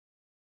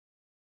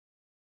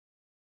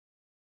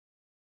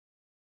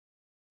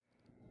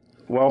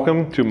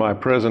Welcome to my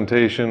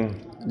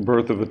presentation,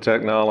 Birth of a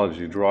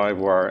Technology,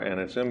 DriveWire and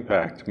its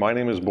Impact. My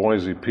name is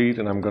Boisy Pete,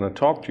 and I'm going to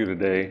talk to you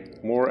today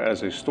more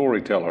as a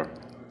storyteller,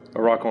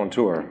 a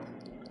raconteur.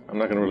 I'm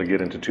not going to really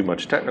get into too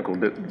much technical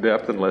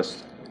depth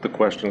unless the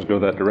questions go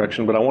that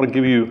direction, but I want to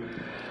give you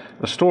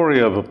a story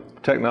of a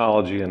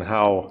technology and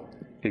how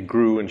it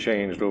grew and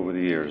changed over the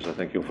years. I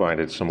think you'll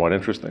find it somewhat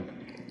interesting.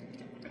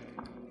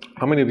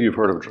 How many of you have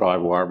heard of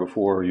DriveWire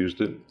before or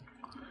used it?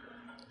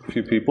 A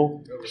few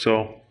people?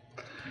 So,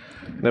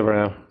 never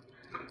have.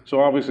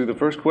 So obviously the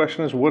first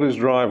question is, what is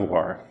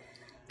DriveWire?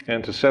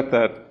 And to set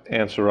that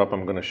answer up,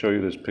 I'm going to show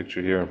you this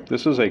picture here.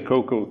 This is a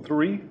Coco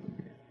 3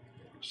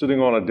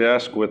 sitting on a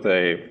desk with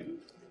a,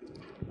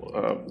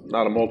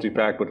 not a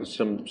multi-pack, but a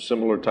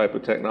similar type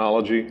of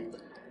technology.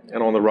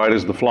 And on the right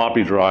is the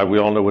floppy drive. We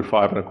all know what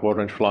 5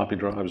 1/4 inch floppy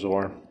drives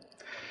are.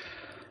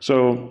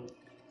 So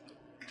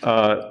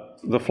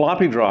the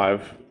floppy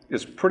drive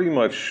is pretty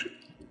much,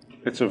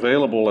 it's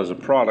available as a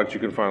product you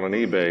can find on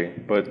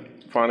eBay, but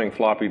finding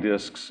floppy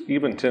disks,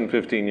 even 10,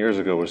 15 years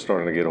ago, was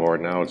starting to get hard.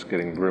 Now it's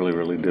getting really,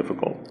 really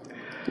difficult.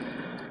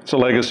 It's a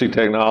legacy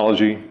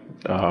technology,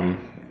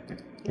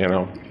 you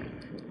know,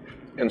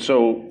 and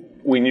so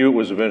we knew it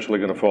was eventually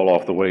going to fall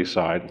off the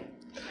wayside.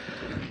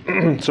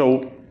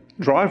 So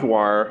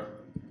DriveWire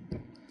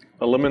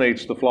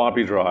eliminates the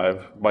floppy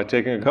drive by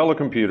taking a color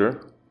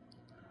computer,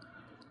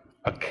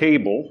 a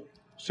cable,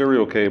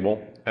 serial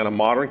cable, and a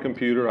modern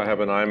computer. I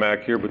have an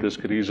iMac here, but this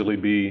could easily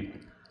be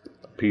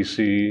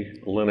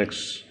PC,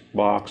 Linux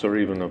box, or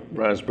even a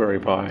Raspberry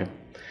Pi.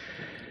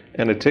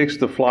 And it takes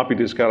the floppy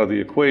disk out of the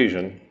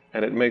equation,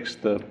 and it makes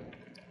the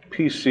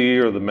PC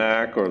or the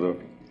Mac or the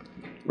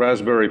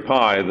Raspberry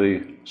Pi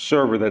the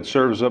server that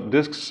serves up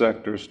disk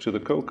sectors to the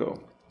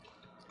Coco.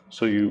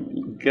 So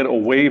you get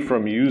away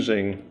from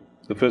using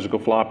the physical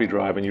floppy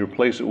drive and you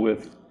replace it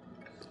with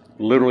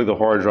literally the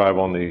hard drive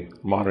on the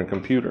modern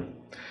computer.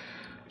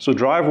 So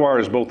DriveWire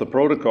is both a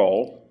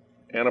protocol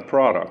and a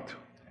product.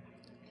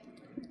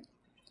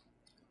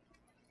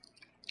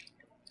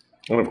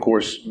 And of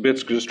course,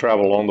 bits just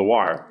travel along the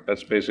wire.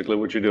 That's basically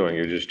what you're doing.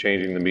 You're just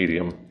changing the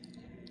medium.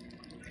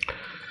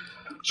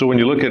 So when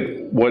you look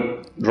at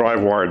what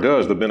DriveWire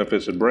does, the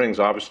benefits it brings,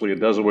 obviously it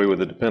does away with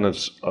the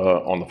dependence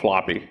on the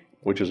floppy,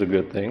 which is a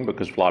good thing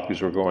because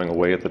floppies were going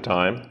away at the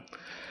time.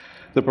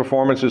 The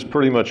performance is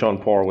pretty much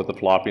on par with the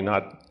floppy,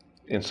 not,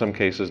 in some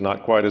cases,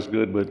 not quite as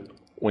good, but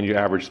when you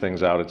average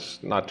things out,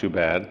 it's not too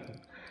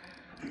bad.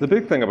 The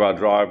big thing about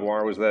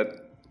DriveWire was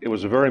that it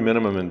was a very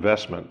minimum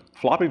investment.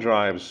 Floppy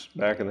drives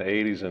back in the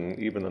 80s and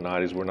even the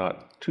 90s were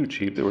not too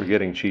cheap. They were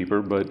getting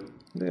cheaper, but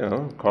you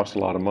know, it cost a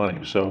lot of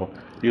money. So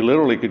you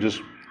literally could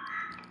just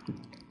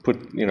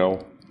put, you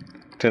know,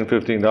 $10,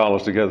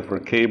 $15 together for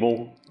a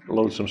cable,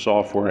 load some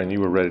software, and you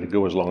were ready to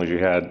go as long as you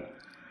had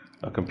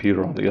a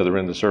computer on the other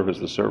end to service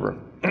the server.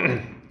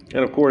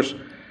 And of course,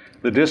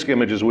 the disk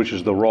images, which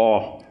is the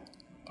raw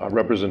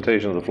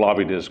representation of the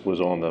floppy disk, was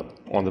on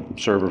the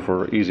server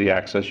for easy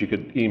access. You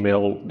could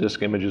email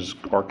disk images,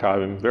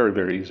 archive them, very,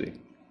 very easy.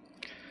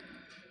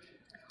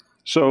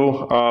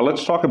 So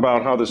let's talk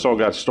about how this all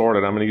got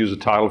started. I'm going to use a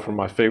title from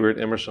my favorite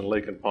Emerson,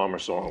 Lake and Palmer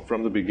song,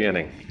 From the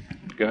Beginning.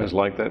 You guys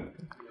like that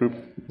group?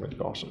 It's an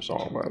awesome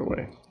song, by the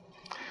way.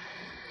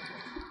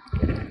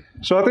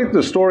 So I think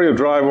the story of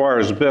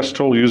DriveWire is best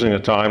told using a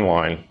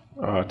timeline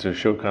to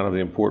show kind of the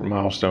important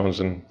milestones.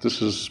 And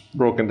this is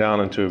broken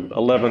down into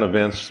 11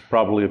 events,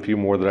 probably a few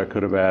more that I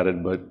could have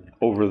added. But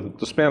over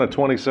the span of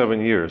 27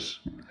 years,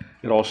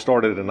 it all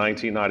started in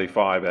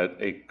 1995 at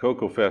a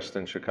Coco Fest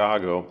in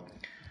Chicago.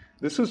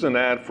 This is an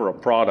ad for a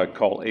product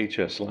called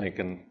HS Link.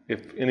 And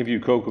if any of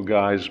you Coco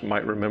guys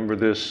might remember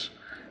this,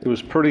 it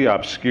was pretty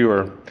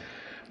obscure.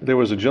 There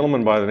was a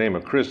gentleman by the name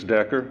of Chris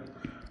Decker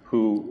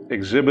who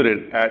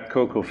exhibited at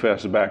Coco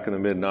Fest back in the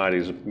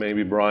mid-90s.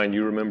 Maybe, Brian,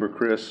 you remember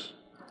Chris?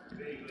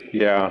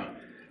 Yeah.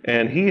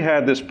 And he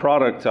had this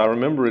product. I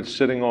remember it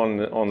sitting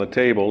on the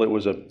table. It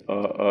was a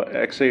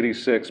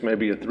X86,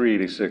 maybe a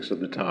 386 at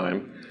the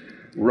time,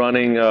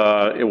 running,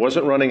 it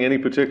wasn't running any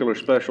particular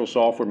special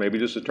software, maybe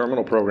just a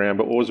terminal program.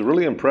 But what was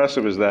really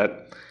impressive is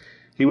that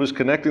he was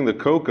connecting the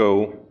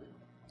Coco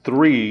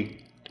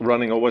 3,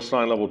 running OS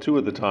 9 Level 2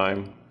 at the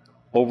time,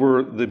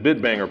 over the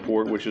bitbanger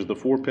port, which is the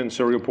 4-pin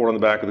serial port on the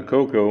back of the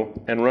Coco,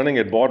 and running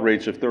at baud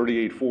rates of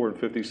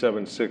 38.4 and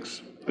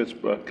 57.6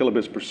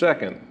 kilobits per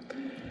second.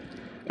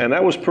 And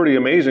that was pretty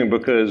amazing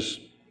because,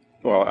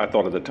 well, I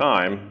thought at the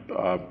time,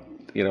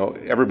 you know,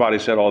 everybody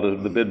said, oh,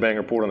 the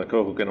bitbanger port on the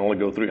Coco can only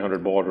go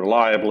 300 baud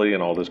reliably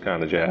and all this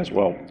kind of jazz.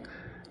 Well,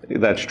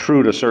 that's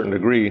true to a certain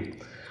degree,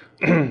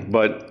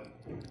 but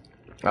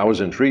I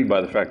was intrigued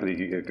by the fact that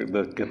he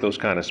could get those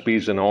kind of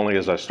speeds, and only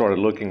as I started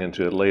looking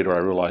into it later, I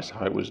realized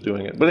how it was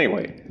doing it. But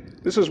anyway,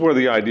 this is where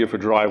the idea for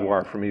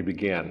DriveWire for me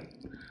began,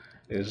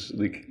 is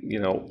you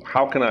know,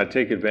 how can I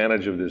take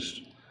advantage of this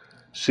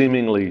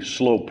seemingly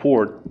slow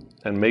port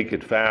and make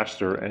it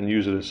faster and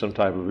use it as some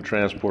type of a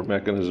transport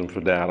mechanism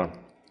for data.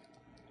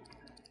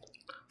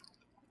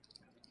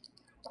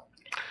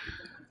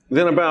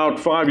 Then about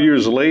 5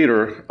 years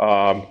later,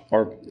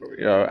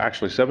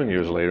 actually 7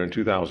 years later, in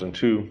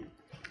 2002,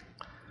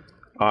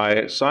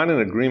 I signed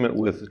an agreement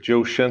with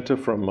Joe Shenta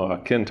from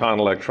Kenton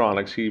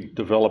Electronics. He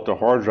developed a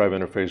hard drive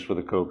interface for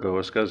the Coco,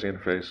 a SCSI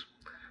interface,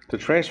 to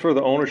transfer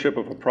the ownership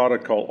of a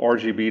product called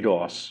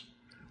RGB-DOS,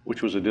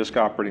 which was a disk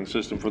operating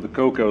system for the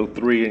Coco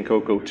 3 and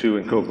Coco 2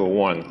 and Coco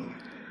 1,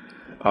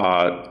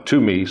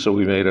 to me, so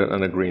we made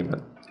an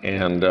agreement.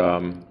 And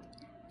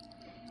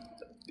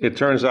it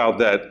turns out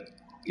that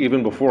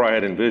even before I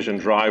had envisioned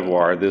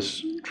DriveWire,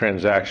 this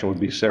transaction would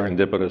be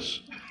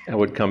serendipitous and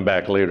would come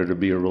back later to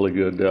be a really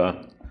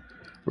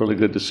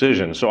good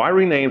decision. So I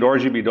renamed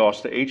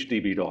RGB-DOS to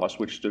HDB-DOS,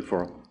 which stood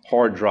for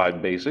Hard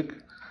Drive Basic,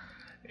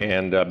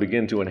 and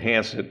began to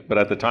enhance it. But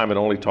at the time, it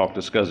only talked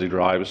to SCSI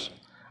drives.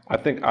 I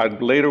think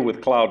later,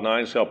 with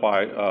Cloud9's help,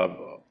 I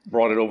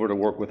brought it over to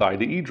work with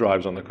IDE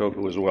drives on the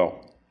Coco as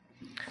well.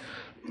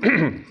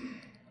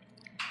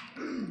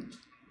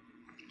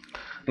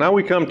 Now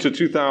we come to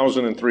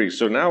 2003.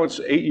 So now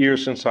it's 8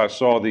 years since I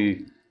saw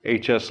the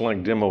HS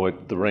Link demo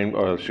at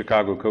the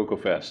Chicago Coco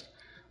Fest,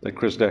 at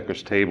Chris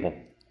Decker's table.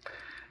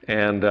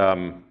 And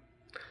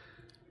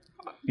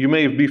you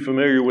may be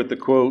familiar with the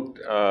quote,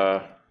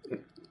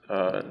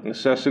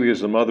 necessity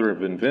is the mother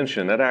of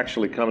invention. That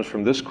actually comes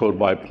from this quote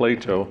by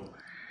Plato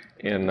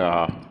in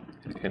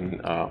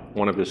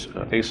one of his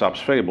Aesop's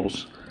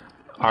fables.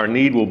 Our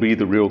need will be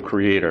the real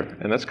creator.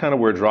 And that's kind of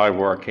where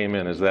DriveWire came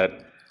in, is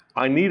that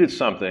I needed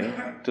something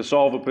to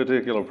solve a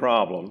particular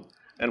problem,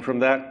 and from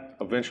that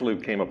eventually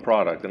became a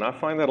product. And I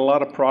find that a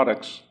lot of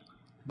products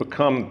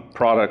become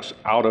products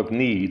out of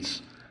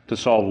needs to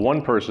solve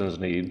one person's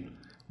need,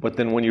 but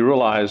then when you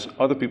realize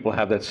other people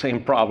have that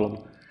same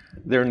problem,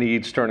 their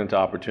needs turn into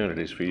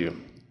opportunities for you.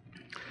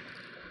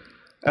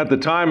 At the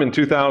time in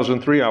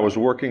 2003, I was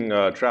working,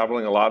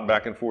 traveling a lot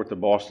back and forth to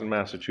Boston,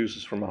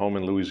 Massachusetts from a home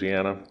in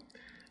Louisiana,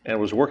 and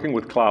was working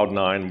with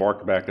Cloud9,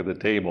 Mark back at the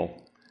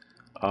table.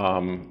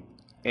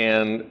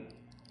 And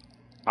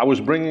I was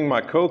bringing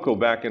my Coco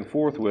back and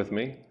forth with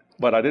me,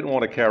 but I didn't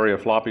want to carry a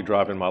floppy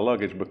drive in my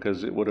luggage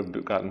because it would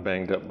have gotten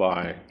banged up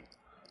by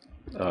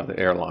the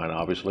airline,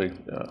 obviously.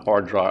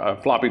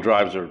 Floppy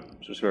drives are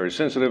just very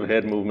sensitive,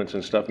 head movements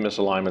and stuff,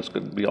 misalignments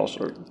could be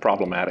also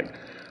problematic.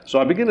 So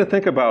I began to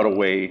think about a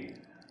way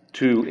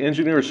to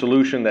engineer a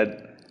solution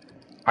that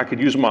I could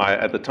use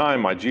at the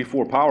time, my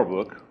G4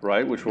 PowerBook,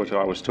 right, which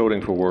I was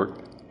toting for work,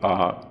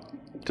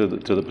 to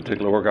the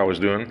particular work I was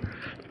doing,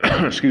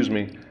 excuse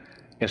me,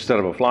 instead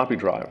of a floppy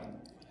drive.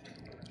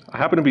 I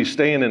happen to be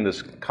staying in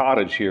this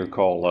cottage here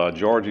called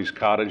Georgie's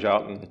Cottage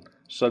out in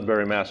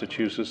Sudbury,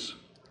 Massachusetts,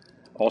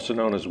 also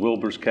known as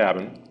Wilbur's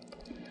Cabin.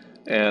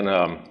 And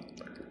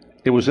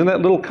it was in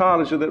that little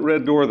cottage at that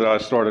red door that I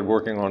started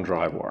working on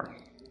DriveWire.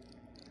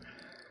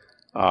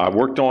 I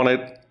worked on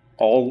it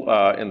all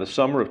in the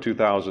summer of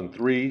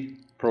 2003,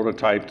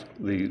 prototyped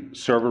the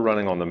server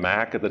running on the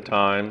Mac at the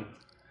time,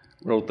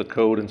 wrote the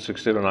code in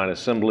 6809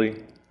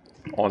 assembly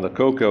on the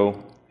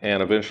Coco,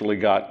 and eventually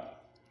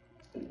got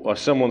a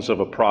semblance of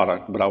a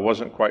product, but I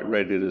wasn't quite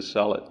ready to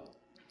sell it.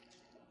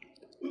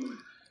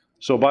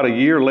 So about a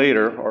year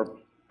later, or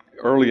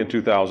early in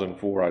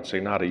 2004, I'd say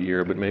not a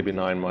year, but maybe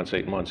 9 months,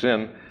 8 months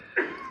in,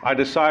 I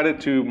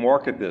decided to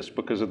market this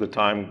because at the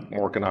time,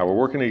 Mark and I were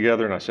working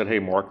together, and I said, hey,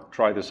 Mark,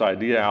 try this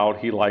idea out.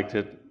 He liked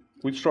it.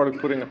 We started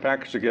putting a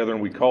package together,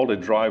 and we called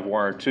it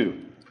DriveWire 2.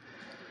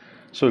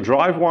 So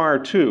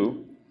DriveWire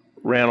 2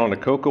 ran on a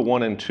Coco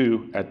 1 and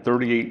 2 at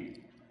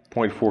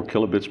 38.4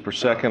 kilobits per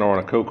second, or on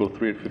a Coco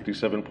 3 at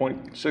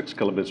 57.6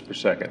 kilobits per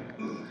second.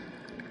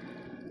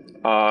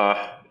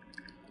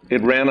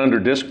 It ran under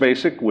Disk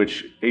Basic,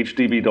 which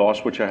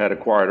HDB-DOS, which I had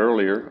acquired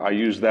earlier. I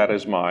used that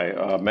as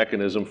my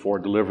mechanism for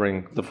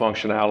delivering the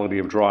functionality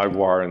of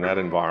DriveWire in that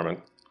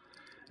environment.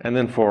 And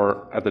then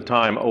for, at the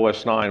time,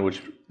 OS 9,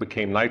 which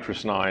became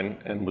Nitrous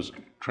 9 and was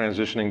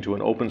transitioning to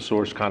an open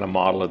source kind of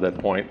model at that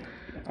point,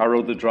 I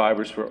wrote the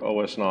drivers for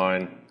OS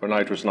 9, or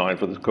Nitrous 9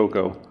 for the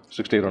Coco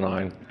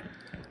 6809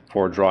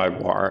 for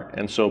DriveWire,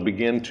 and so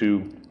began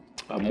to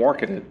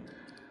market it.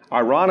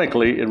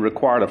 Ironically, it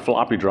required a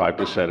floppy drive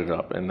to set it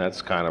up, and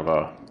that's kind of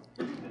a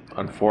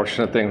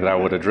unfortunate thing that I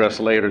would address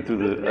later through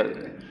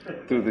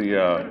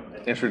the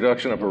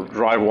introduction of a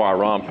DriveWire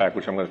ROM pack,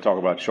 which I'm going to talk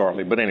about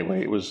shortly. But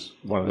anyway, it was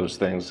one of those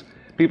things.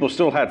 People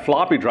still had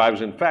floppy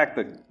drives. In fact,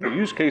 the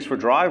use case for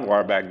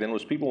DriveWire back then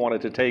was people wanted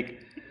to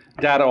take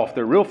data off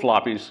their real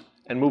floppies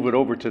and move it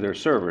over to their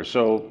server.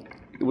 So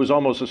it was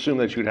almost assumed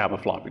that you'd have a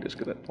floppy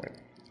disk at that point.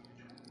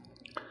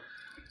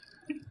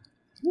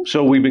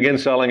 So we began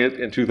selling it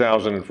in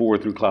 2004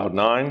 through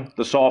Cloud9.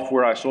 The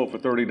software I sold for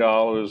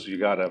 $30. You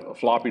got a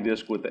floppy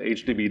disk with the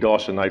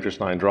HDB-DOS and Nitrous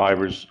 9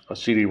 drivers, a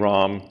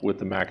CD-ROM with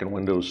the Mac and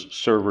Windows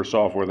server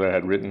software that I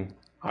had written.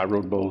 I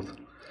wrote both.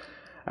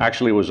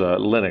 Actually, it was a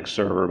Linux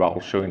server, but I'll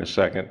show you in a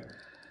second.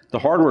 The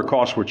hardware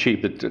costs were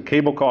cheap. The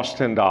cable cost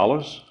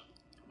 $10.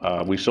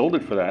 We sold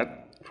it for that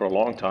for a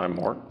long time,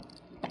 Mark,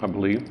 I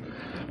believe.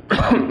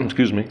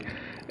 Excuse me.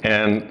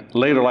 And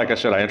later, like I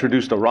said, I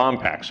introduced a ROM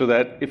pack so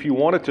that if you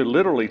wanted to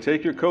literally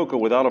take your Coco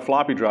without a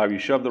floppy drive, you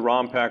shove the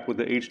ROM pack with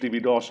the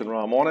HDB DOS and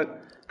ROM on it,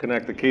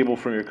 connect the cable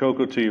from your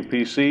Coco to your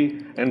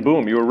PC, and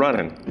boom, you were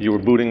running. You were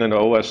booting into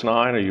OS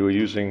 9, or you were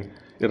using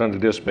it under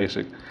Disk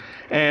Basic.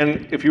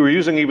 And if you were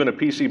using even a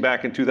PC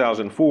back in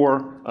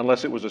 2004,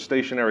 unless it was a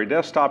stationary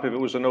desktop, if it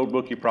was a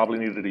notebook, you probably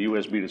needed a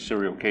USB to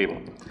serial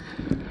cable.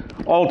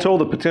 All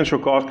told, the potential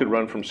cost could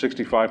run from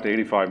 $65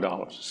 to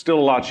 $85. Still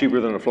a lot cheaper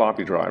than a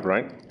floppy drive,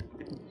 right?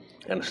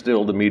 And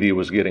still the media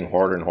was getting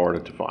harder and harder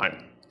to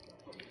find.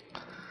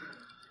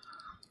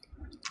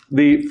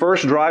 The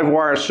first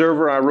DriveWire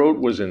server I wrote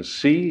was in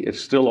C.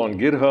 It's still on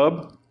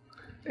GitHub,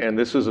 and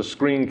this is a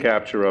screen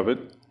capture of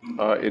it.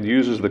 It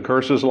uses the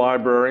curses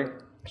library,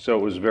 so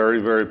it was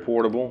very, very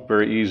portable,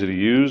 very easy to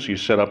use. You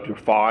set up your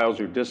files.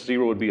 Your disk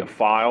 0 would be a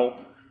file,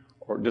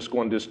 or disk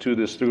 1, disk 2,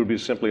 disk 3 would be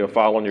simply a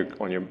file on your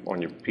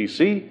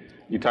PC.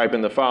 You type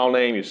in the file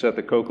name, you set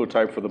the Coco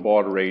type for the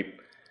baud rate,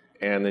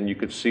 and then you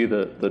could see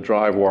the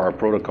DriveWire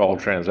protocol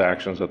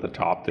transactions at the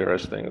top there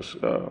as things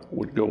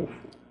would go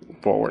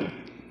forward.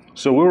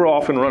 So we were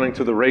off and running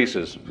to the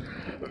races,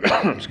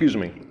 excuse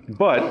me.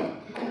 But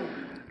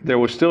there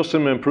was still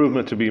some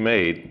improvement to be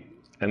made,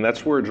 and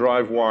that's where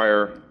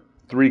DriveWire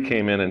 3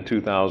 came in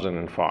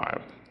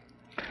 2005.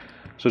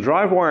 So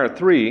DriveWire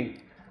 3,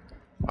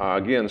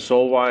 again,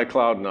 sold via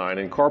Cloud9,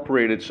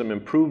 incorporated some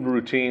improved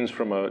routines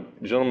from a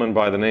gentleman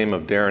by the name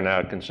of Darren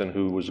Atkinson,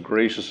 who was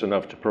gracious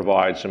enough to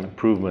provide some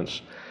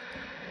improvements.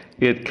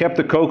 It kept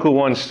the Coco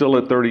 1 still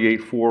at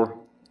 30.4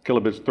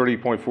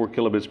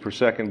 kilobits per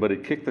second, but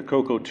it kicked the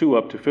Coco 2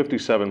 up to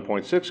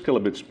 57.6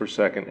 kilobits per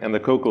second, and the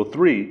Coco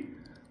 3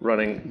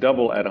 running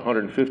double at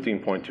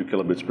 115.2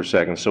 kilobits per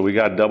second. So we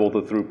got double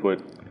the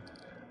throughput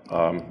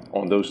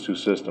on those two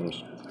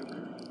systems.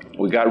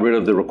 We got rid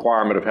of the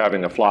requirement of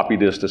having a floppy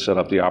disk to set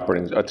up the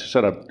to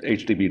set up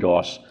HDB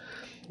DOS.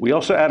 We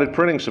also added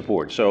printing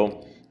support.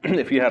 So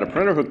if you had a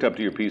printer hooked up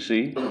to your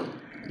PC,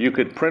 you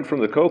could print from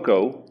the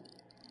Coco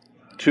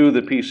to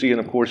the PC, and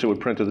of course it would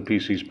print to the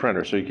PC's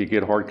printer, so you could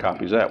get hard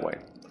copies that way.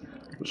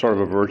 Sort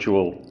of a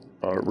virtual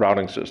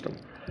routing system.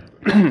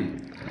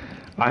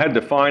 I had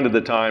defined at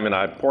the time, and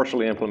I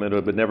partially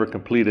implemented but never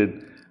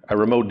completed, a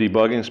remote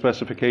debugging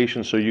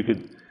specification, so you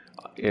could,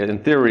 in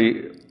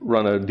theory,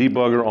 run a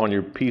debugger on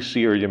your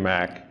PC or your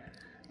Mac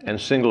and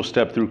single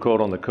step through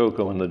code on the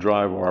Coco, and the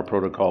DriveWire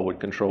protocol would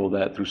control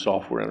that through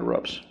software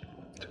interrupts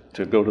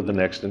to go to the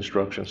next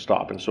instruction,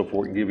 stop, and so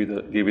forth, and give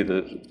you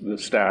the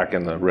stack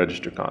and the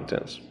register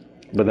contents.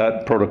 But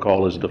that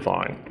protocol is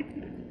defined.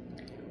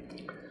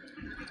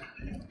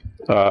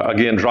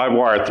 Again,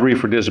 DriveWire 3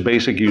 for Disk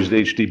Basic used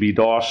HDB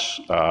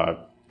DOS,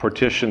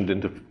 partitioned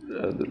into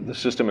the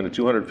system into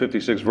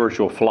 256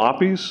 virtual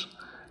floppies,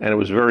 and it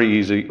was very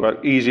easy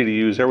to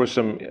use. There was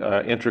some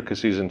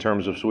intricacies in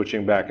terms of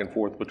switching back and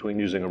forth between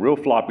using a real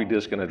floppy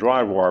disk and a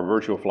DriveWire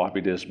virtual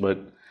floppy disk, but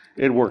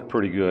it worked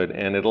pretty good,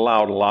 and it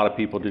allowed a lot of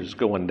people to just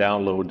go and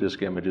download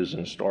disk images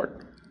and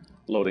start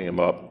loading them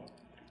up.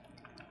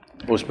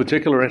 What was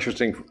particularly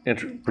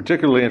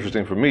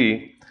interesting for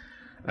me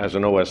as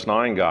an OS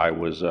 9 guy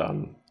was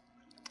the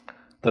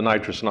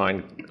Nitrous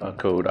 9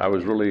 code. I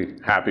was really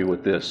happy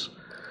with this.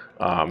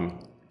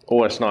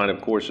 OS 9,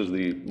 of course, is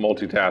the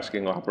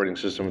multitasking operating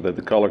system that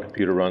the color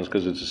computer runs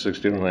because it's a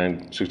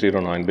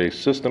 6809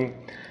 based system.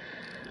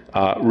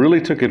 Really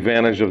took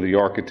advantage of the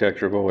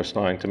architecture of OS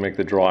 9 to make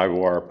the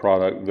DriveWire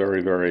product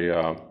very, very,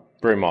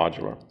 very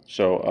modular.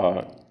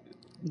 So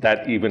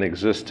that even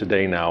exists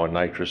today now in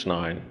Nitrous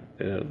 9.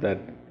 That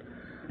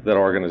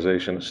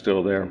organization is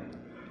still there.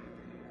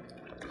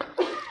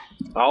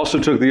 I also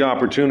took the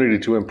opportunity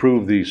to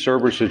improve the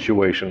server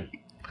situation.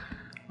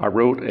 I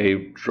wrote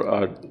a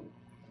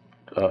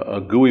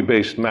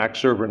GUI-based Mac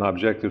server in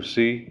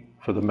Objective-C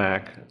for the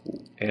Mac,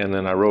 and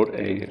then I wrote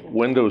a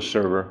Windows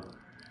server.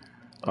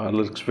 It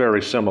looks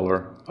very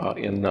similar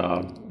in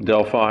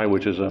Delphi,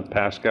 which is a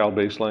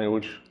Pascal-based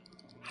language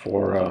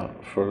for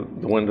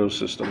the Windows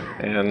system.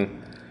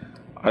 And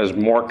as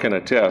Mark can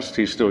attest,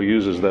 he still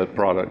uses that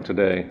product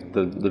today,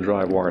 the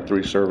DriveWire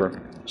 3 server.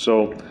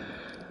 So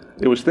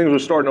things were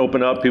starting to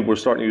open up. People were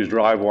starting to use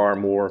DriveWire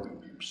more,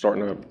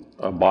 starting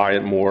to buy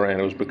it more, and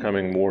it was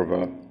becoming more of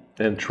an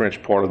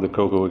entrenched part of the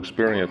Coco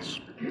experience.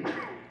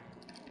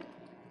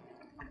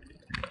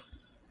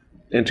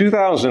 In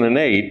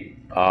 2008,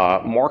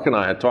 Mark and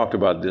I had talked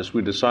about this.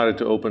 We decided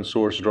to open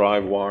source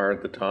DriveWire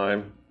at the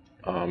time.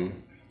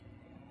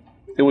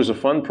 It was a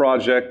fun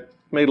project,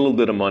 made a little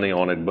bit of money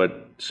on it,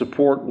 but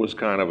support was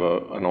kind of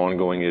an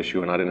ongoing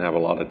issue, and I didn't have a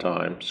lot of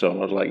time. So I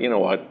was like, you know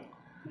what,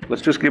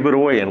 let's just give it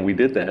away, and we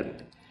did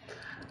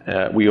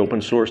that. We open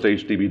sourced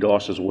HDB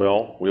DOS as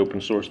well. We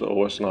open sourced the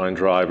OS 9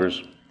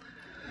 drivers,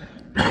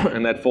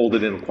 and that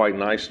folded in quite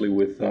nicely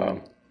with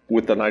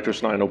the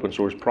Nitrous 9 open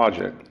source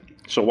project.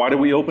 So why did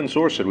we open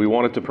source it? We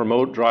wanted to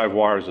promote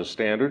DriveWire as a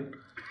standard.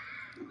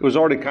 It was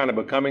already kind of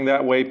becoming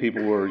that way.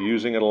 People were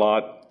using it a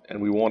lot,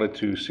 and we wanted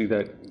to see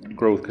that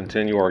growth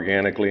continue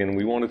organically, and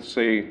we wanted to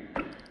say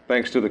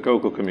thanks to the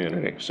Coco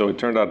community. So it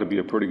turned out to be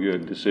a pretty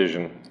good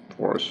decision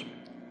for us.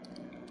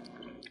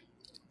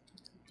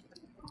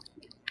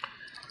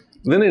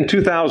 Then in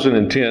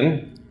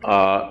 2010,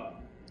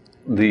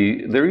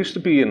 there used to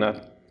be, and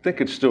I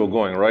think it's still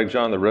going, right,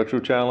 John, the Retro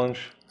Challenge?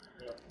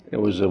 It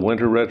was a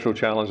winter retro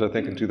challenge, I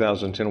think, in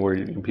 2010,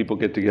 where people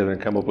get together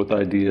and come up with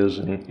ideas,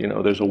 and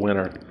there's a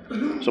winner.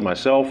 So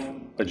myself,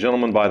 a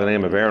gentleman by the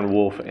name of Aaron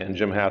Wolf, and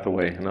Jim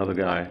Hathaway, another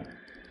guy,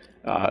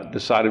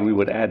 decided we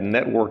would add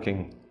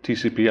networking,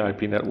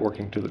 TCP/IP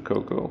networking to the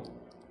COCO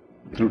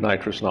through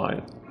Nitrous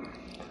 9.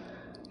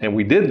 And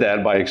we did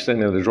that by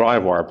extending the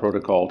DriveWire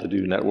protocol to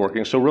do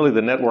networking. So really the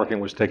networking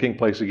was taking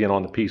place again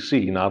on the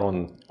PC, not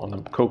on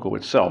the COCO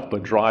itself,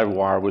 but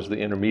DriveWire was the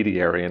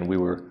intermediary, and we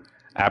were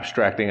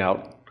abstracting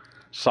out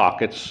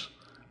sockets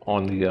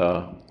on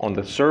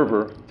the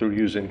server through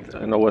using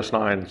an OS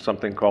 9,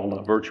 something called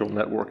a virtual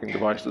networking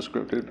device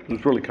descriptor. It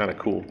was really kind of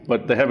cool,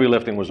 but the heavy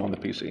lifting was on the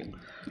PC.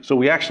 So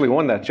we actually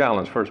won that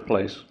challenge, first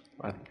place.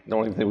 I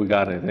don't even think we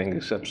got anything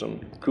except some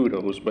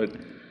kudos, but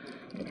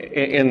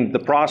in the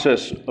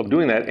process of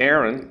doing that,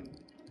 Aaron,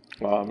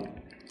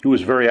 who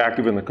was very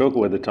active in the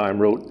COCO at the time,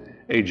 wrote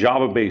a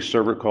Java-based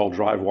server called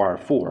DriveWire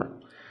 4.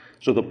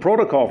 So the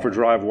protocol for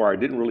DriveWire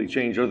didn't really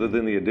change other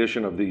than the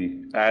addition of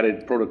the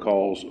added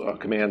protocols,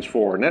 commands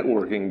for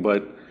networking,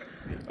 but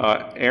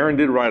Aaron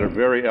did write a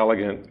very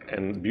elegant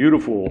and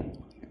beautiful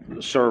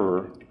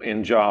server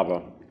in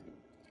Java.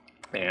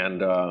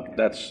 And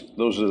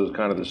those are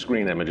kind of the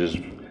screen images.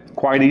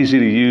 Quite easy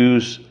to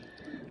use.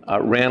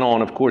 Ran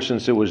on, of course,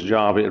 since it was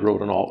Java, it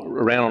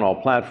ran on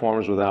all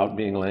platforms without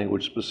being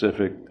language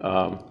specific.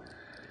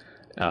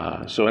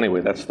 So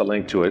anyway, that's the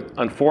link to it.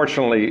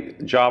 Unfortunately,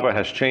 Java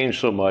has changed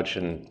so much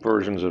and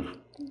versions have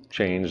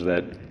changed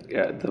that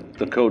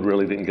the code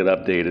really didn't get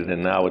updated,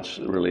 and now it's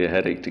really a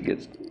headache to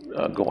get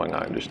going,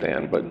 I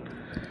understand. But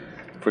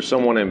for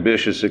someone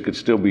ambitious, it could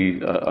still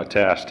be a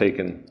task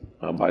taken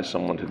by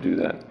someone to do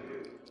that.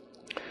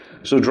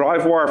 So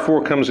DriveWire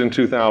 4 comes in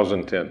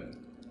 2010.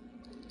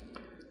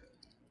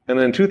 And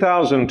then in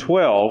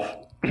 2012,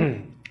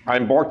 I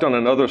embarked on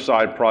another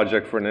side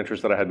project for an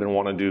interest that I had been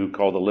wanting to do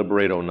called the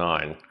Liberate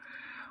 09.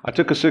 I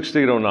took a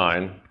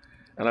 6809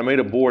 and I made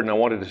a board, and I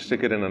wanted to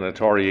stick it in an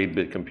Atari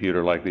 8-bit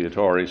computer like the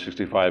Atari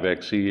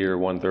 65XE or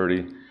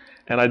 130.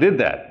 And I did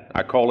that.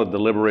 I called it the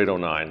Liberate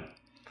 09.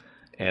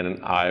 And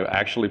I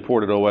actually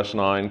ported OS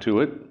 9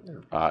 to it.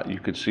 You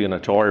could see an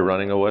Atari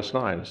running OS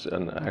 9, it's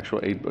an actual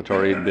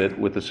Atari 8-bit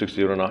with the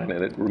 6809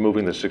 in it,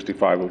 removing the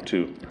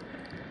 6502.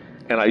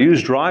 And I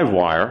used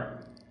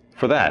DriveWire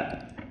for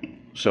that.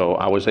 So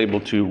I was able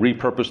to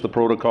repurpose the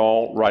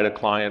protocol, write a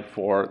client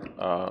for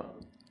the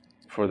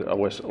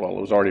OS, well,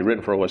 it was already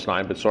written for OS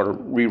 9, but sort of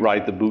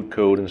rewrite the boot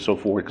code and so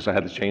forth, because I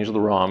had to change the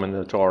ROM in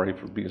the Atari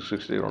for being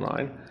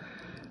 6809.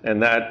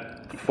 And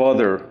that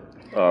further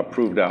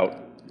proved out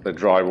that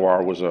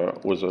DriveWire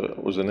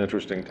was an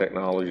interesting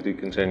technology to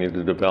continue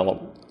to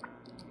develop.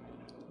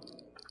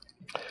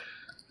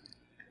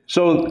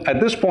 So at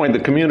this point, the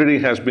community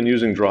has been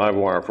using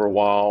DriveWire for a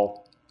while.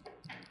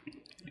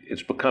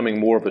 It's becoming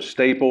more of a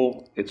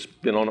staple. It's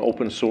been on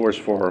open source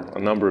for a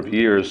number of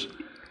years.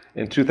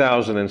 In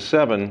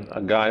 2007,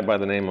 a guy by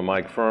the name of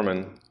Mike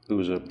Furman, who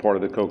was a part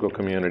of the COCO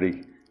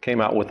community,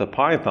 came out with a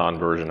Python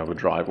version of a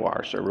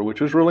DriveWire server, which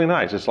was really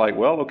nice. It's like,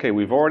 well, okay,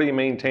 we've already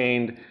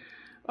maintained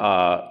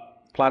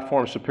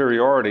platform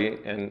superiority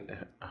and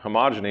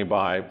homogeny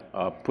by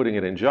putting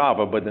it in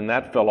Java, but then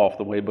that fell off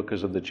the way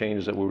because of the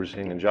changes that we were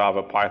seeing in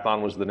Java.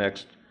 Python was the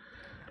next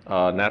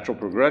natural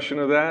progression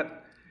of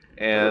that,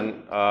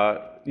 and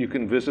you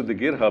can visit the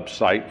GitHub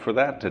site for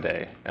that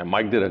today. And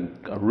Mike did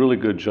a really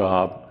good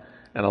job,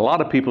 and a lot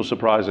of people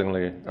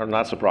surprisingly, or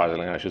not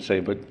surprisingly I should say,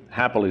 but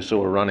happily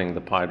so, are running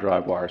the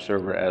PyDriveWire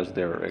server as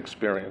their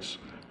experience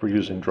for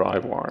using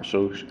DriveWire.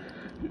 So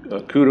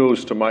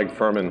kudos to Mike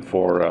Furman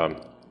for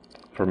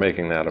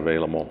making that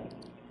available.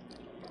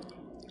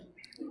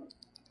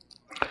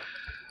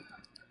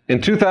 In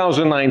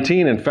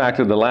 2019, in fact,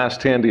 at the last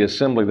Tandy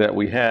assembly that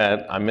we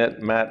had, I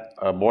met Matt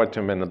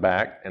Boisy in the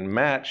back, and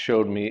Matt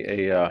showed me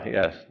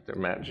yes,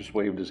 Matt just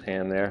waved his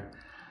hand there.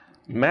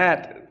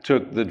 Matt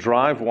took the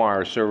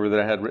DriveWire server that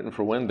I had written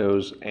for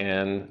Windows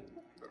and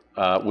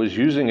was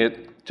using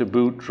it to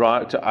boot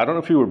I don't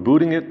know if you were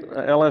booting it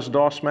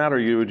LS-DOS, Matt, or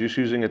you were just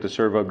using it to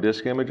serve up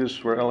disk images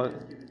for LS?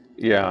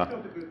 Yeah.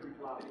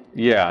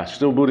 Yeah,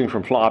 still booting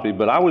from floppy,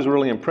 but I was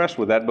really impressed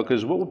with that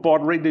because what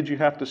baud rate did you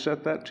have to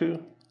set that to? I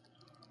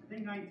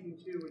think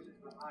 19.2, which is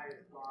the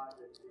highest baud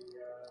that the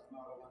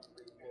Model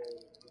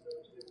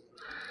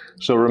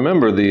 134 So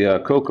remember, the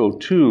COCO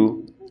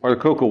 2 or the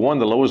COCO 1,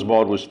 the lowest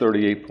baud was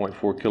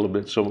 38.4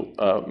 kilobits.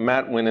 So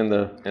Matt went in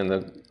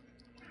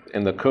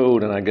the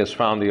code and I guess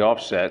found the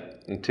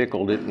offset and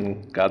tickled it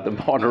and got the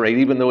baud rate,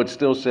 even though it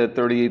still said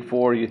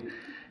 38.4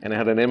 and it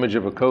had an image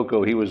of a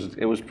COCO.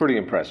 It was pretty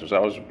impressive. So I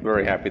was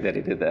very happy that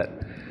he did that.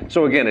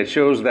 So again, it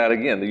shows that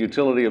again the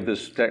utility of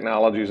this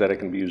technology is that it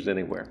can be used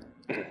anywhere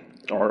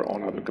or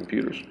on other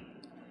computers.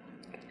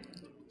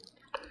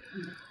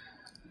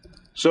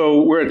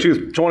 So we're at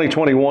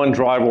 2021.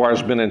 DriveWire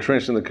has been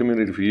entrenched in the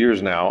community for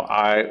years now.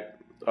 I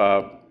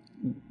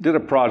did a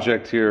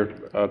project here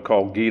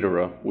called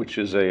Pitre, which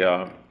is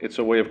it's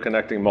a way of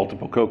connecting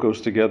multiple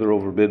COCOs together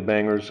over bid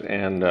bangers,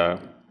 and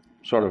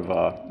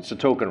it's a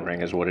token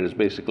ring is what it is,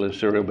 basically a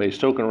serial-based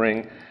token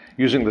ring,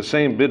 using the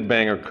same bid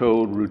banger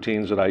code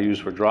routines that I use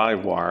for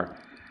DriveWire.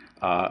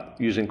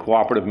 Using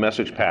cooperative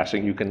message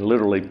passing, you can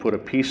literally put a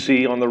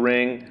PC on the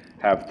ring,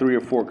 have 3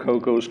 or 4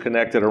 COCOs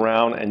connected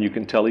around, and you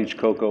can tell each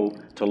COCO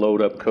to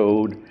load up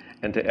code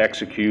and to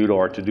execute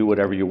or to do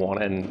whatever you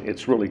want, and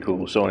it's really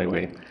cool. So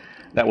anyway,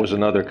 that was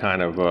another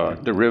kind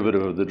of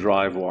derivative of the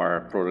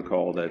DriveWire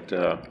protocol that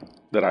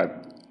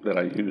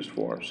I used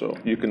for. So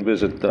you can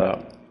visit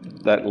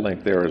that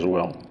link there as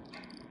well.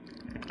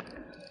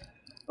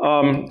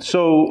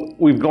 So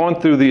we've gone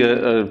through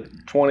the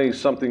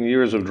 20-something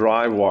years of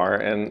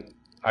DriveWire, and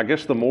I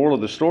guess the moral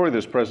of the story of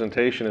this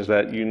presentation is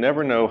that you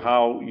never know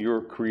how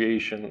your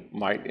creation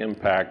might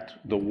impact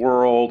the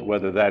world,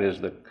 whether that is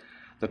the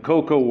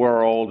COCO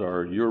world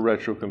or your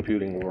retro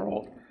computing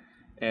world.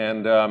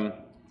 And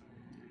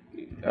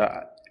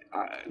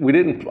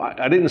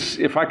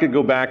if I could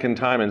go back in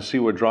time and see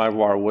what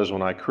DriveWire was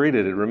when I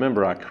created it,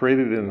 remember I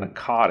created it in a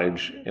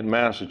cottage in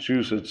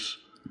Massachusetts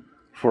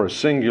for a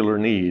singular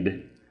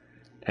need,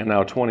 and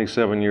now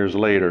 27 years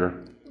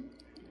later,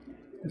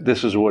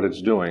 this is what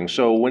it's doing.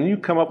 So when you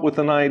come up with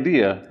an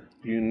idea,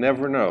 you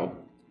never know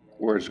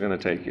where it's going to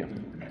take you.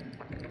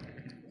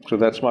 So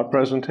that's my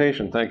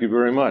presentation. Thank you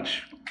very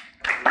much.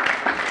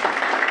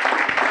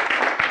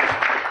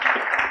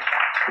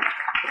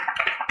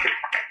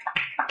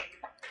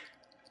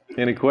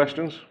 Any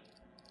questions?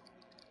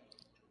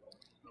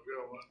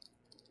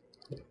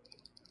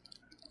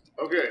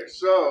 Okay,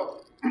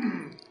 so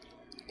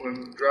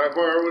when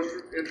DriveWire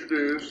was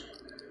introduced,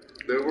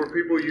 there were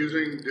people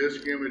using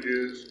disk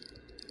images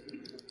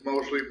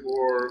mostly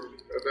for,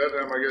 at that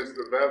time, I guess,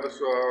 the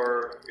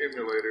Vavasor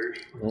emulators.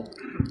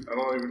 I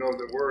don't even know if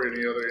there were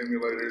any other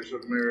emulators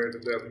of merit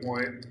at that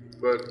point,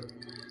 but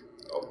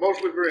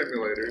mostly for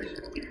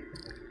emulators.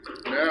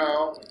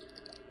 Now,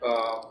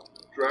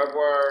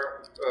 DriveWire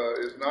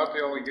is not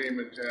the only game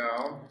in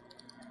town.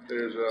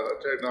 There's a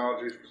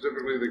technology,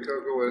 specifically the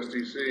COCO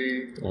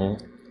STC.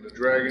 The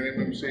Dragon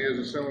MMC is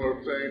a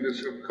similar thing.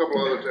 There's a couple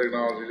other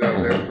technologies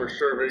out there for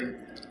serving,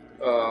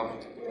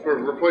 for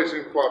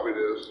replacing floppy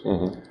disks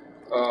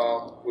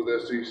with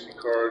STC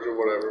cards or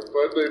whatever.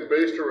 But they're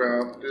based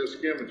around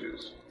disk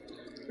images.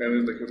 And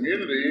in the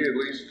community, at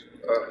least,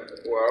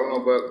 well, I don't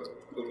know about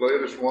the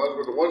latest ones,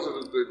 but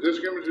the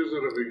disk images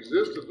that have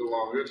existed the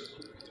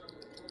longest,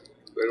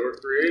 they were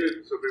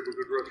created so people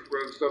could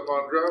run stuff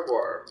on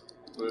DriveWire.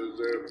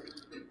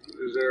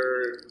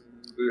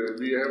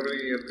 Do you have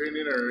any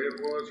opinion or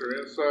influence or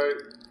insight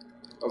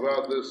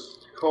about this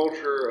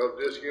culture of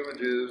disk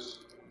images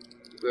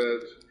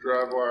that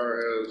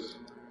DriveWire has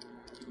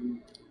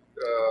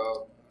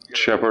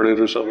shepherded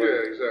or something?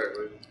 Yeah,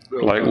 exactly.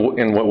 Like,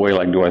 in what way?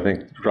 Like, do I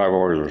think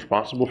DriveWire is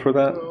responsible for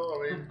that? No, I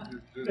mean,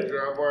 did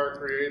DriveWire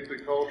create the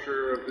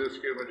culture of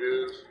disk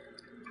images?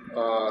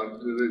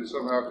 Did it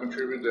somehow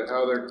contribute to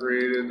how they're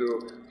created?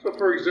 So,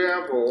 for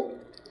example,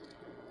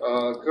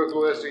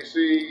 COCO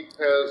STC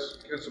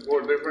can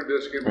support different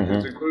disk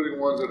images, including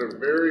ones that are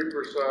very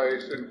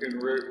precise and can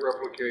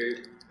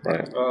replicate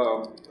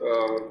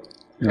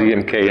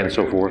DMK and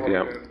so forth,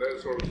 yeah. And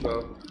that sort of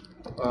stuff.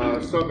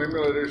 Some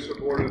emulators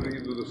supported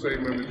either the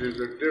same images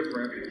or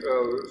different,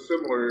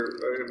 similar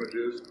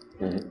images,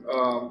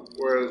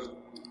 whereas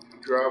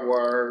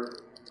DriveWire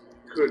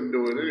couldn't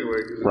do it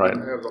anyway because it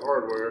didn't have the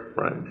hardware.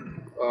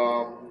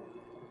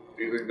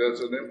 Do you think that's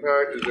an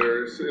impact? Is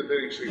there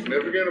anything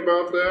significant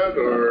about that,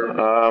 or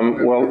have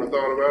you ever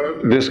thought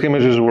about it? Disk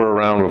images were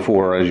around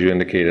before, as you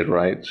indicated,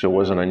 right? So it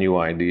wasn't a new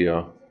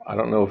idea. I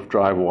don't know if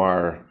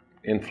DriveWire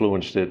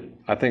influenced it.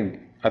 I think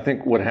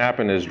what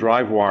happened is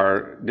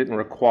DriveWire didn't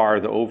require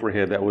the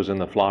overhead that was in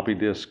the floppy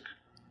disk,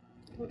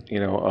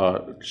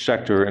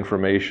 sector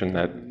information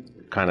that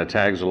kind of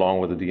tags along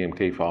with the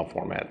DMK file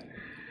format.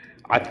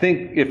 I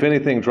think, if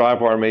anything,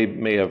 DriveWire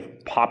may have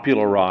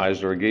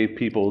popularized or gave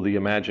people the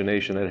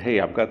imagination that, hey,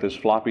 I've got this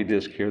floppy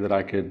disk here that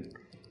I could,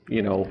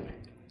 slurp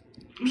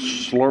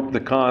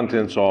the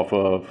contents off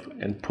of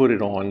and put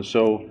it on.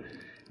 So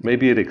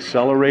maybe it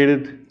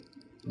accelerated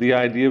the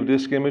idea of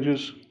disk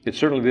images. It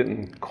certainly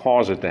didn't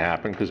cause it to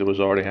happen because it was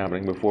already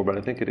happening before, but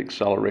I think it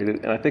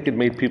accelerated, and I think it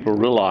made people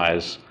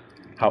realize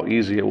how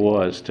easy it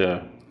was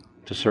to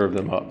serve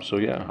them up. So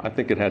yeah, I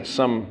think it had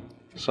some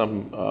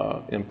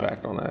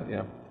impact on that,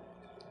 yeah.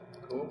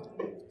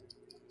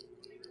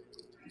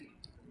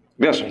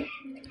 Yes, sir.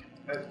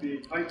 Has the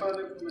Python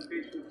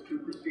implementation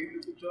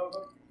superseded the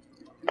Java?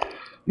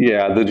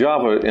 Yeah, the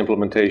Java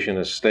implementation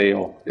is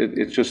stale.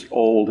 It's just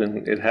old,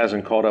 and it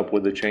hasn't caught up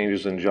with the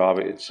changes in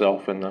Java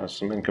itself and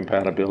some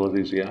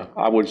incompatibilities, yeah.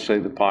 I would say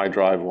the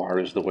DriveWire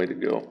is the way to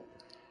go.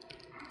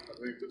 I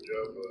think the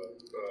Java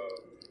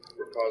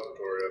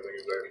repository, I think,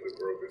 is actually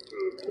broken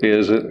too.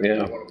 Is it?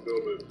 Yeah. If you want to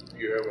build it,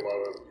 you have a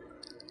lot of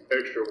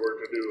extra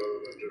work to do other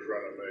than just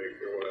run and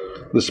make or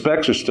whatever. The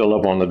specs are still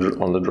up on the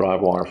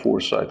DriveWire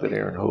 4 site that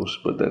Aaron hosts,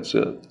 but that's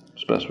it.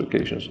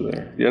 Specifications are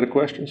there. You had a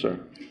question, sir?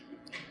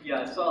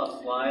 Yeah, I saw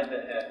a slide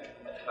that had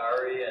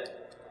Atari and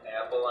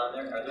Apple on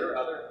there. Are there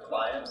other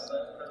clients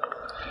then?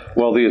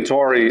 Well, the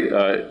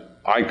Atari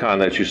icon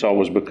that you saw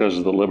was because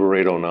of the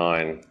Liberato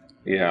 9.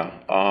 Yeah.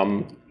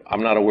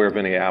 I'm not aware of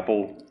any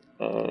Apple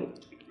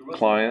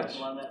clients.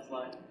 Apple on that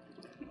slide?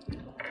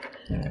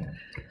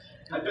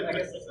 I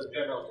guess it's a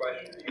general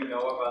question. Do you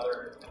know of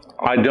other?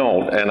 I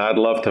don't, and I'd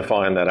love to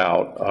find that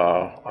out.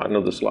 I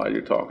know the slide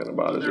you're talking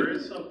about. There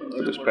is something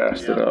I just similar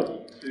passed to it the up.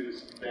 Apple II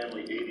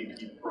family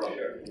ADP Pro.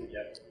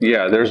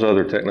 Yeah, there's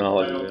other I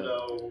technology. don't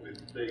know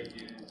if they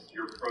use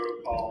your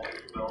protocol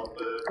to develop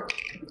it or.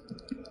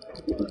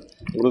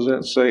 What does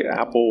that say?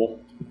 Apple?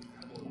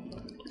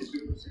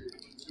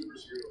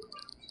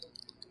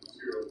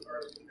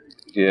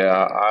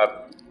 Yeah,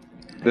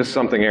 this is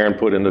something Aaron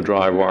put in the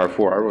DriveWire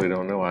for. I really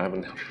don't know. I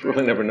haven't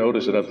really never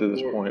noticed it up to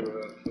this point.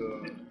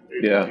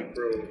 Yeah.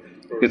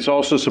 It's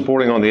also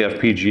supporting on the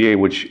FPGA,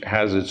 which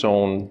has its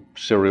own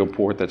serial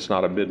port that's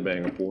not a bit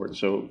banger port.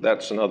 So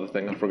that's another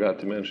thing I forgot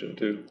to mention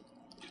too.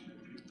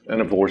 And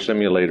of course,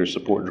 simulators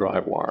support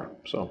DriveWire.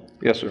 So,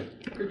 yes, sir.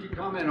 Could you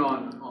comment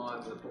on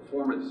the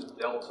performance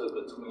delta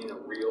between a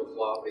real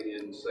floppy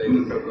and, say,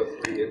 the Coco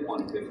 3 at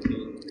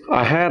 115?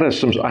 I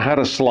had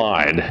a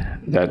slide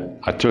that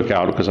I took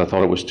out because I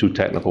thought it was too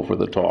technical for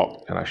the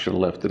talk, and I should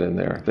have left it in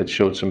there, that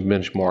showed some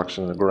benchmarks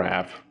in the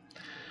graph.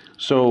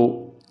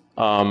 So,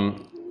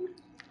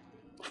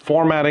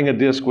 formatting a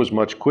disk was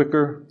much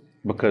quicker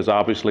because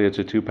obviously it's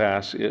a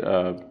two-pass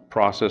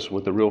process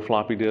with the real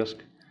floppy disk.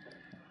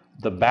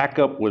 The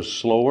backup was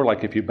slower,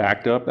 like if you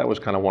backed up, that was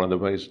kind of one of the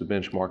ways to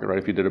benchmark it, right?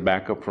 If you did a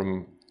backup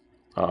from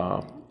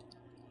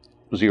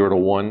 0 to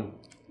 1,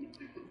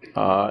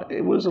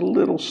 it was a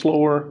little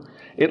slower.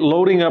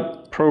 Loading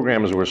up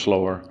programs were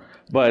slower,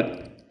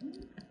 but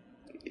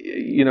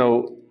you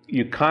know,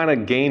 you kind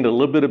of gained a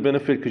little bit of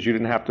benefit because you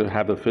didn't have to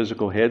have the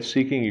physical head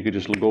seeking. You could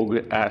just go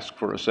ask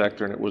for a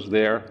sector and it was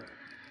there.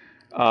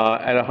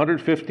 At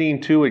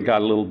 115.2, it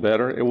got a little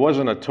better. It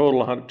wasn't a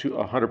total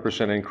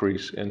 100%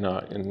 increase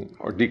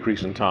or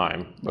decrease in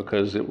time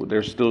because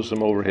there's still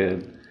some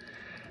overhead.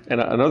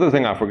 And another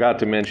thing I forgot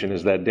to mention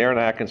is that Darren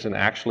Atkinson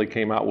actually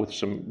came out with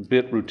some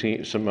bit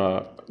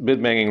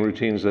banging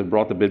routines that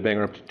brought the bit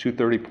banger up to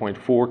 230.4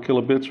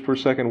 kilobits per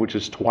second, which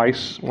is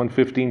twice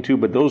 115.2,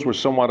 but those were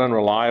somewhat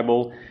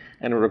unreliable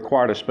and it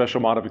required a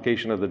special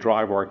modification of the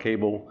DriveWire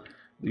cable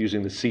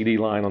using the CD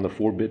line on the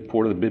 4-bit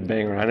port of the bit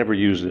banger. I never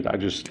used it. I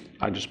just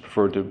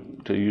preferred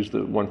to use the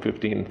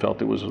 115 and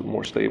felt it was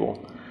more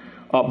stable.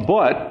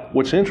 But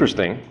what's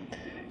interesting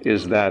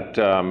is that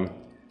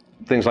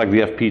things like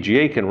the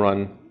FPGA can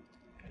run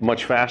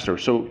much faster.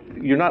 So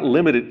you're not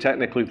limited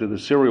technically to the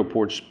serial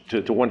ports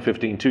to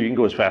 115.2. You can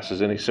go as fast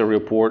as any serial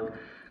port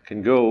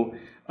can go.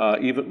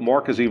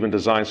 Mark has even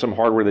designed some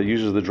hardware that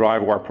uses the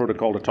DriveWire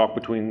protocol to talk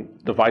between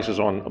devices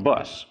on a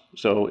bus.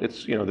 So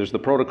it's, you know, there's the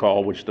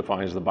protocol which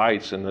defines the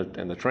bytes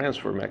and the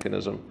transfer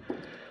mechanism.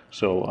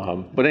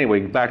 So, but anyway,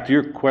 back to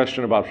your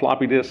question about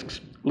floppy disks,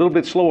 a little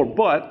bit slower,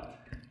 but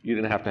you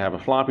didn't have to have a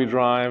floppy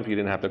drive. You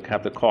didn't have to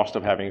have the cost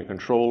of having a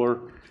controller.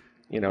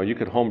 You know, you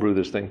could homebrew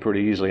this thing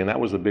pretty easily, and that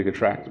was the big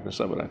attractiveness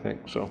of it, I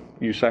think. So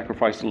you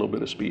sacrificed a little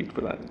bit of speed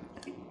for that.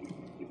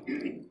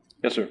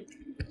 Yes, sir.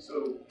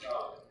 So,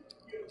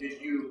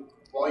 did you,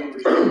 while you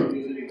were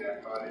visiting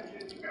that cottage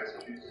in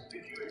Massachusetts,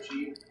 did you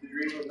achieve the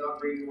dream of not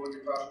bringing one of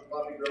your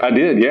floppy drives? I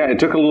did, yeah. It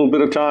took a little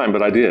bit of time,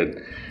 but I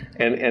did.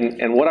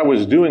 And what I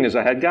was doing is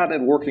I had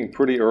gotten it working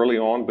pretty early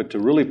on, but to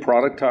really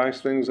productize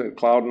things at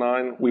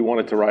Cloud9, we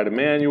wanted to write a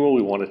manual,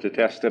 we wanted to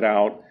test it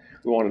out,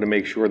 we wanted to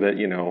make sure that,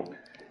 you know,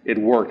 it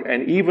worked.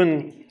 And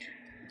even,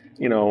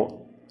 you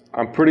know,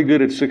 I'm pretty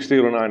good at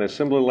 6809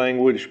 assembly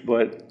language,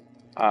 but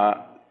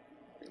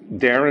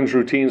Darren's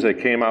routines that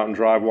came out in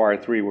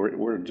DriveWire 3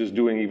 were just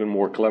doing even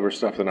more clever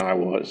stuff than I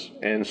was.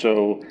 And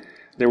so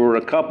there were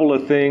a couple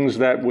of things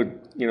that would,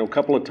 you know, a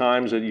couple of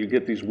times that you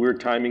get these weird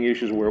timing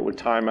issues where it would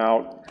time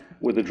out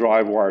with the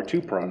DriveWire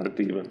 2 product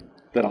even,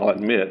 that I'll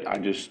admit, I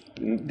just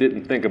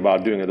didn't think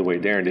about doing it the way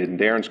Darren did. And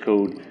Darren's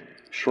code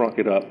shrunk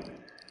it up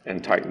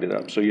and tightened it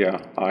up. So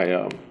yeah,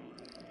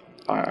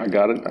 I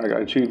got it, I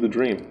achieved the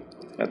dream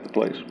at the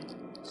place.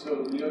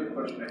 So the other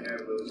question I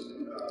had was,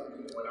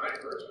 when I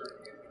first heard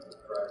you use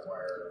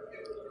DriveWire,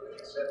 it was a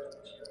cassette.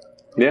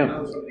 Yeah.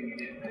 That was something you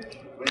didn't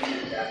mention. When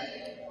did that?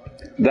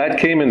 That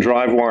came in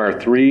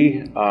DriveWire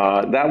 3.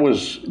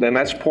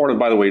 That's part of,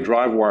 by the way,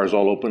 DriveWire is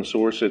all open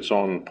source. It's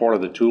on part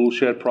of the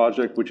Toolshed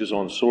project, which is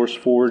on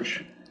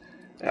SourceForge.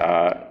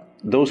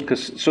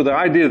 So the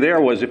idea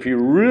there was if you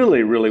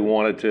really, really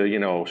wanted to, you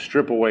know,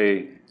 strip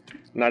away,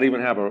 not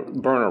even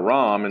burn a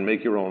ROM and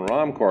make your own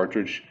ROM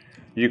cartridge,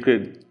 you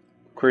could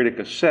create a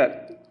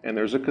cassette, and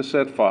there's a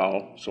cassette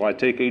file. So I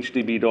take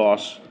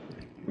HDB-DOS,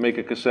 make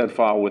a cassette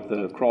file with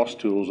the cross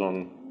tools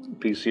on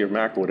PC or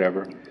Mac or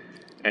whatever,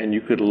 and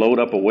you could load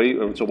up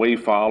it's a WAV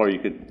file, or you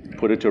could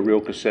put it to a real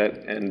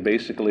cassette and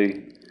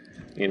basically,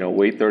 you know,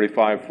 wait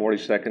 35, 40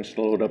 seconds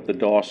to load up the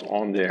DOS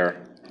on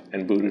there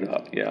and boot it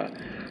up, yeah.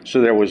 So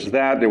there was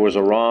that. There was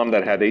a ROM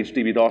that had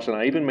HDB DOS, and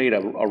I even made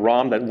a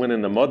ROM that went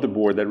in the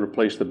motherboard that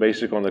replaced the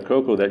BASIC on the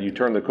Coco. That you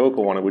turn the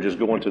Coco on, it would just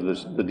go into the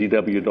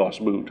DW DOS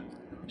boot.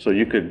 So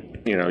you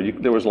could,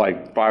 there was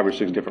like 5 or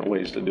 6 different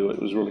ways to do it.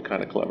 It was really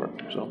kind of clever.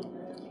 So,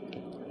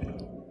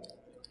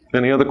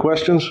 any other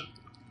questions?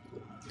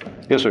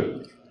 Yes,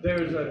 sir.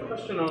 There's a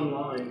question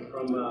online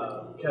from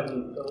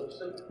Kevin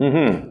Phillipson.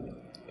 Mm-hmm.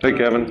 Hey,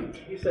 Kevin.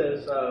 He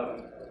says,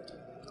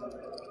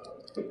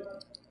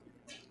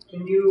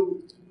 can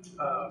you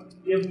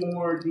give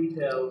more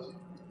details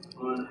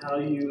on how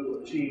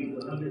you achieve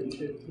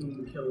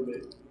 115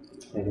 kilobit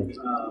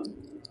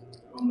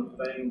on the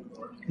bang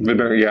port?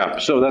 Yeah,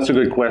 so that's a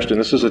good question.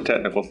 This is a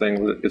technical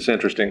thing. But it's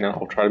interesting, and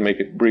I'll try to make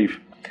it brief.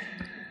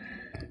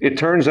 It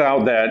turns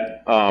out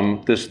that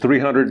this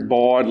 300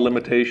 baud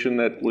limitation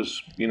that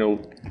was,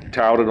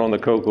 touted on the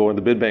Coco and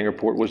the bid banger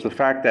port was the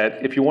fact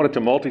that if you wanted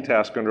to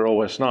multitask under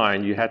OS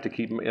 9, you had to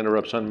keep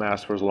interrupts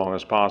unmasked for as long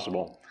as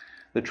possible.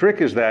 The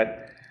trick is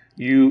that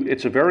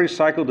it's a very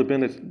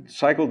cycle-dependent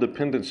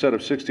set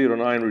of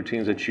 6809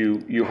 routines that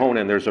you hone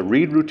in. There's a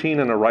read routine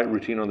and a write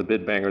routine on the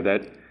bid banger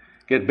that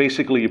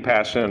basically you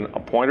pass in a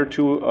pointer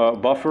to a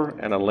buffer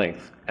and a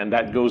length, and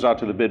that goes out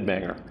to the bid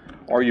banger.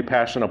 Or you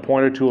pass in a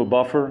pointer to a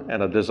buffer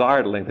and a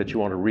desired length that you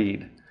want to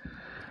read.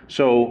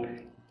 So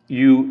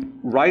you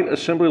write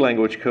assembly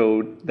language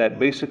code that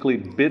basically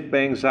bid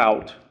bangs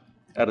out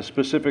at a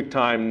specific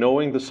time,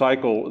 knowing the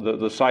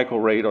cycle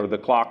rate or the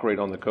clock rate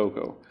on the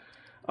Coco.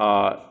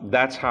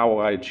 That's how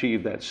I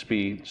achieved that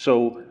speed.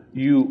 So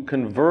you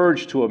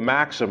converge to a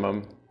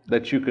maximum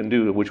that you can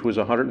do, which was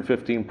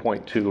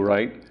 115.2,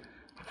 right?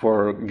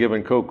 For a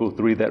given Coco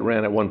 3 that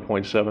ran at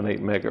 1.78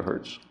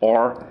 megahertz,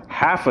 or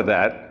half of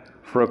that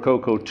for a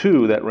Coco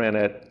 2 that ran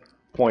at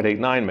 0.89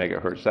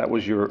 megahertz. That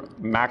was your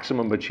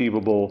maximum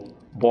achievable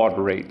baud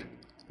rate,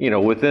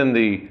 within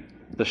the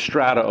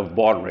strata of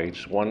baud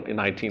rates,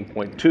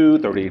 19.2,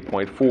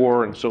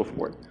 38.4, and so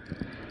forth.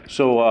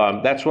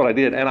 So that's what I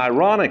did. And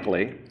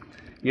ironically,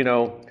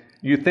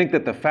 you think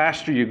that the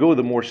faster you go,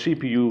 the more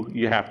CPU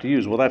you have to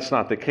use. Well, that's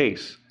not the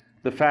case.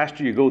 The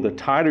faster you go, the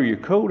tighter your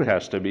code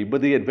has to be.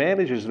 But the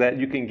advantage is that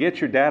you can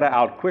get your data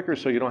out quicker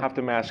so you don't have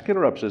to mask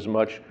interrupts as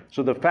much.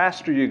 So the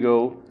faster you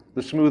go,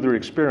 the smoother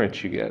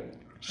experience you get.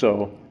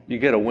 So you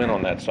get a win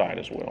on that side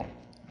as well.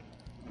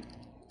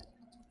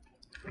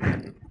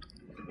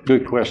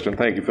 Good question.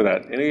 Thank you for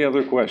that. Any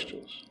other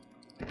questions?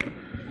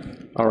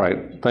 All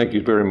right. Thank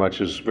you very much.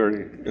 It's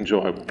very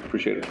enjoyable.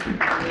 Appreciate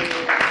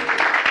it.